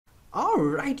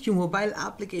Alright, you mobile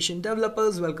application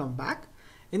developers, welcome back.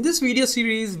 In this video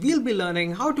series, we'll be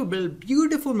learning how to build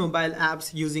beautiful mobile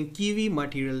apps using Kivy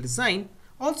Material Design,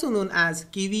 also known as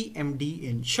KivyMD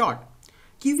in short.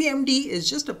 KivyMD is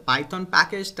just a Python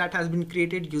package that has been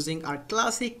created using our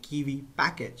classic Kivy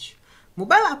package.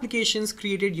 Mobile applications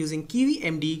created using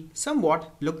KivyMD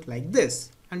somewhat look like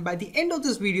this. And by the end of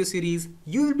this video series,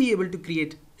 you will be able to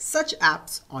create such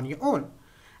apps on your own.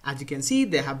 As you can see,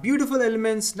 they have beautiful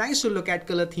elements, nice to look at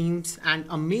color themes, and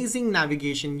amazing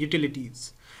navigation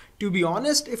utilities. To be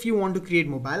honest, if you want to create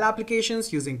mobile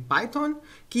applications using Python,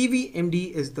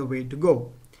 KivyMD is the way to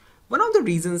go. One of the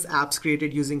reasons apps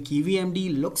created using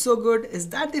KivyMD look so good is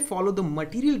that they follow the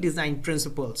material design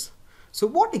principles. So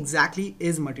what exactly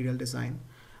is material design?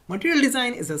 Material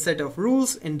design is a set of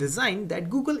rules in design that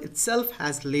Google itself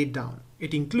has laid down.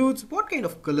 It includes what kind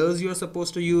of colors you're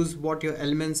supposed to use, what your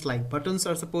elements like buttons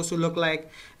are supposed to look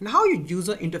like, and how your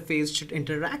user interface should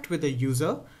interact with the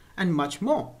user, and much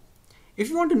more. If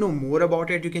you want to know more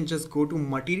about it, you can just go to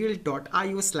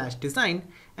material.io/design,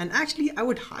 and actually I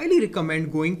would highly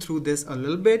recommend going through this a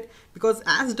little bit because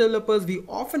as developers we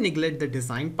often neglect the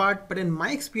design part, but in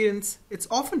my experience it's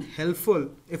often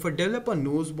helpful if a developer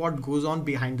knows what goes on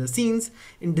behind the scenes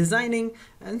in designing,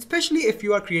 and especially if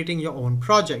you are creating your own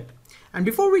project. And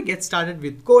before we get started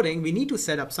with coding, we need to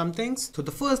set up some things. So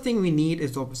the first thing we need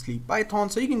is obviously Python.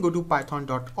 So you can go to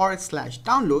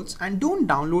python.org/downloads and don't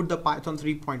download the Python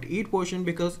 3.8 version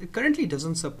because it currently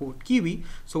doesn't support Kivy.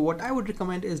 So what I would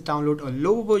recommend is download a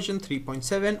low version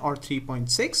 3.7 or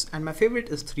 3.6, and my favorite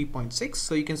is 3.6.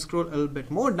 So you can scroll a little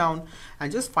bit more down and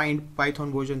just find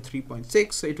Python version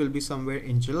 3.6. So it will be somewhere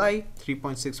in July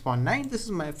 3.6.9. This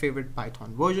is my favorite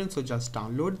Python version. So just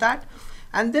download that.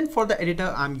 And then for the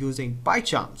editor, I'm using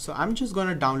PyCharm. So I'm just going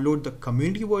to download the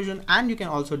community version, and you can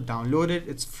also download it.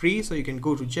 It's free. So you can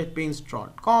go to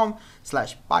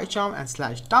jetpains.com/pycharm and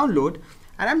 /download.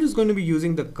 And I'm just going to be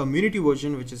using the community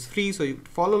version, which is free. So you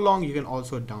follow along, you can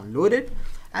also download it.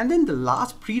 And then the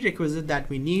last prerequisite that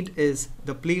we need is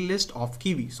the playlist of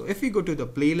Kivy. So if you go to the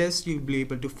playlist, you'll be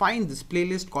able to find this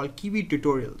playlist called Kivy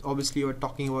Tutorials. Obviously, we're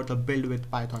talking about the Build with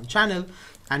Python channel.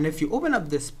 And if you open up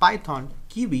this Python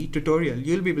Kivy tutorial,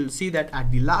 you'll be able to see that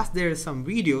at the last there is some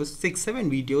videos, 6-7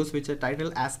 videos, which are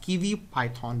titled as Kivy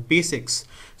Python Basics.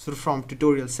 So from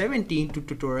tutorial 17 to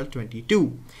tutorial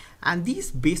 22. And these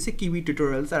basic Kivy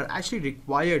tutorials are actually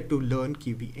required to learn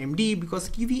KivyMD because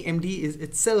KivyMD is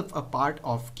itself a part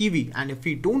of Kivy. And if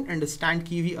you don't understand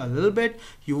Kivy a little bit,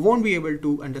 you won't be able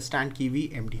to understand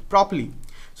KivyMD properly.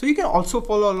 So you can also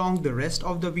follow along the rest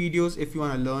of the videos if you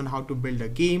want to learn how to build a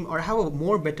game or have a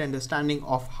more better understanding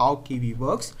of how Kivy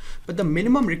works. But the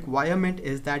minimum requirement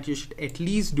is that you should at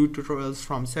least do tutorials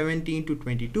from 17 to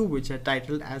 22, which are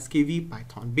titled as Kivy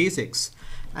Python Basics.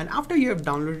 And after you have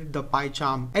downloaded the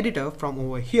PyCharm editor from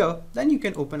over here, then you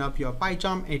can open up your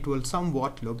PyCharm. It will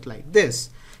somewhat look like this.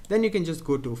 Then you can just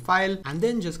go to file and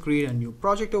then just create a new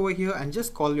project over here and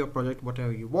just call your project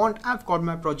whatever you want. I've called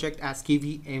my project as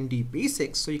KivyMD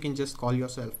Basics, so you can just call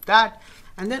yourself that.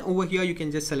 And then over here you can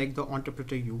just select the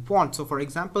interpreter you want. So for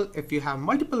example, if you have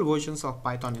multiple versions of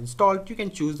Python installed, you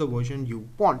can choose the version you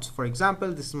want. So for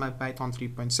example, this is my Python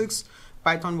 3.6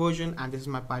 Python version and this is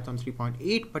my Python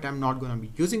 3.8, but I'm not going to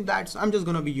be using that. So I'm just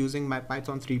going to be using my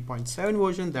Python 3.7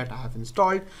 version that I have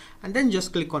installed, and then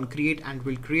just click on create and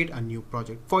we'll create a new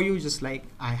project for you just like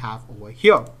I have over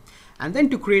here. And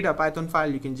then to create a Python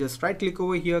file, you can just right click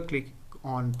over here, click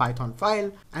on Python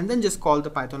file, and then just call the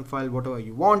Python file whatever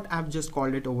you want. I've just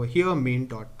called it over here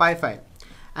main.py file.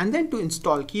 And then to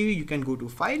install Kivy, you can go to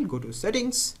file, go to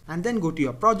settings, and then go to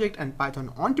your project and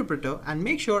Python interpreter and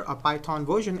make sure a Python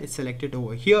version is selected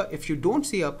over here. If you don't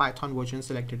see a Python version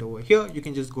selected over here, you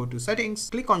can just go to settings,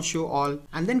 click on show all,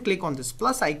 and then click on this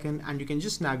plus icon, and you can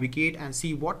just navigate and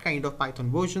see what kind of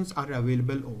Python versions are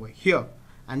available over here.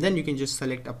 And then you can just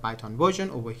select a Python version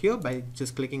over here by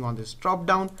just clicking on this drop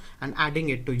down and adding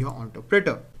it to your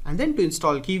interpreter. And then to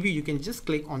install Kivy, you can just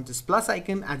click on this plus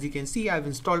icon. As you can see, I've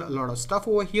installed a lot of stuff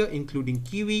over here, including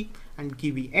Kivy and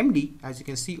KivyMD, as you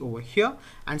can see over here,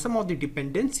 and some of the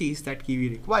dependencies that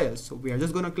Kivy requires. So we are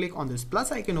just going to click on this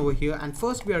plus icon over here, and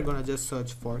first we are going to just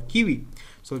search for Kivy.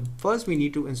 So first we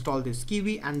need to install this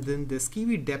Kivy, and then this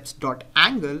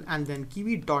kivydeps.angle, and then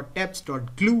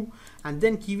kivydeps.glue, and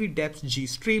then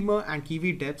kivydeps.gstreamer and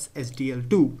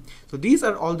kivydeps.sdl2. So these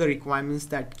are all the requirements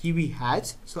that Kivy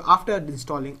has. So after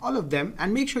installing all of them,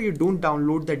 and make sure you don't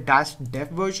download the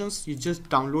 -dev versions, you just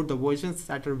download the versions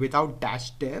that are without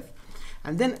 -dev.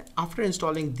 And then after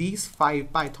installing these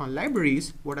 5 Python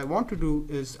libraries, what I want to do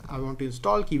is I want to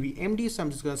install KivyMD. So I'm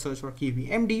just going to search for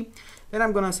KivyMD. Then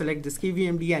I'm going to select this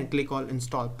KivyMD and click on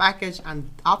install package.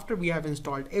 And after we have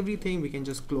installed everything, we can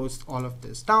just close all of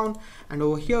this down. And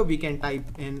over here, we can type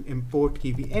in import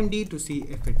KivyMD to see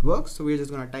if it works. So we're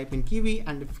just going to type in Kivy,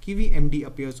 and if KivyMD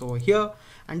appears over here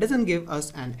and doesn't give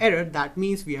us an error, that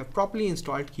means we have properly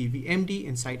installed KivyMD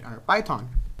inside our Python.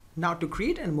 Now to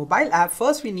create a mobile app,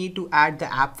 first we need to add the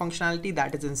app functionality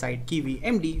that is inside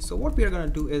KivyMD. So what we are going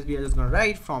to do is we are just going to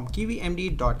write from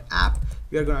KivyMD.app.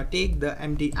 We are going to take the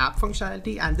MD app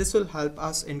functionality, and this will help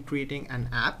us in creating an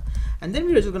app. And then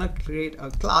we are just going to create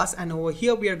a class, and over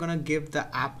here we are going to give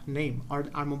the app name or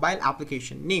our mobile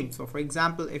application name. So for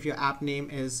example, if your app name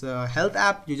is health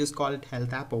app, you just call it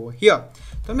health app over here.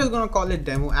 So I'm just going to call it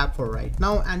demo app for right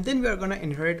now. And then we are going to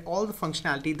inherit all the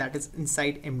functionality that is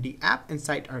inside MD app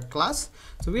inside our class.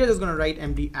 So we are just going to write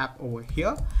MD app over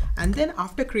here. And then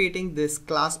after creating this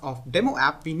class of demo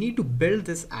app, we need to build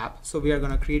this app. So we are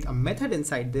going to create a method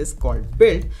inside this called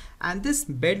build, and this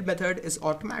build method is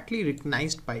automatically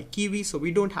recognized by Kivy, so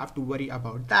we don't have to worry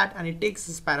about that, and it takes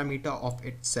this parameter of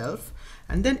itself.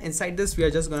 And then inside this we are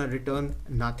just going to return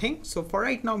nothing. So for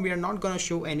right now we are not going to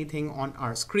show anything on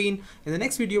our screen. In the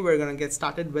next video we're going to get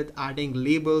started with adding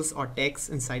labels or text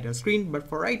inside our screen, but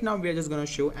for right now we are just going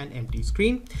to show an empty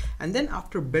screen. And then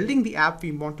after building the app,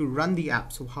 we want to run the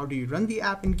app. So how do you run the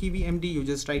app in KivyMD? You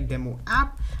just write demo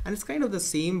app, and it's kind of the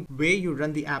same way you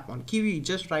run the app on Kivy. You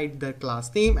just write the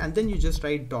class name and then you just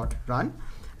write .run.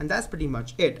 And that's pretty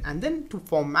much it. And then to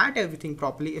format everything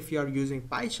properly, if you are using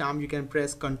PyCharm, you can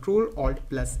press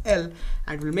Ctrl+Alt+L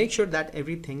and will make sure that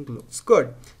everything looks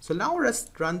good. So now let's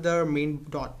run the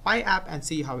main.py app and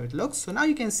see how it looks. So now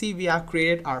you can see we have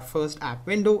created our first app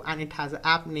window, and it has an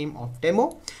app name of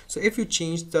demo. So if you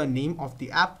change the name of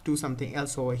the app to something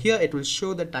else over here, it will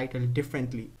show the title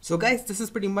differently. So guys, this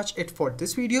is pretty much it for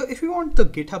this video. If you want the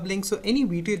GitHub link, so any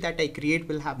video that I create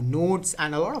will have notes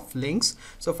and a lot of links.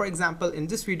 So for example, in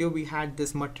this video we had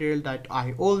this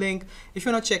material.io link. If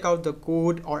you want to check out the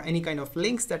code or any kind of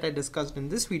links that I discussed in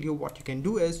this video, what you can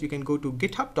do is you can go to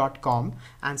github.com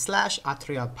and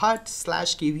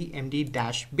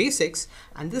 /athriyabhat/KivyMD-basics,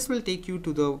 and this will take you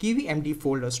to the KivyMD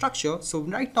folder structure. So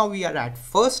right now we are at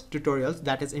first tutorials,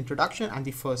 that is introduction and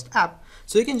the first app.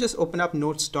 So you can just open up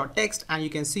notes.txt and you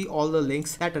can see all the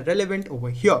links that are relevant over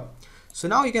here. So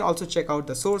now you can also check out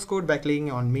the source code by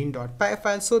clicking on main.py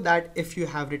file, so that if you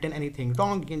have written anything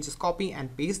wrong, you can just copy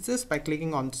and paste this by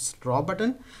clicking on this raw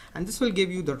button, and this will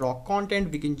give you the raw content.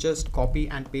 We can just copy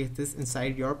and paste this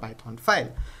inside your Python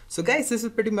file. So guys, this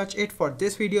is pretty much it for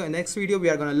this video. In the next video, we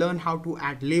are going to learn how to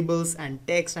add labels and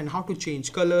text and how to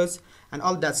change colors and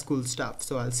all that cool stuff.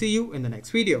 So I'll see you in the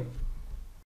next video.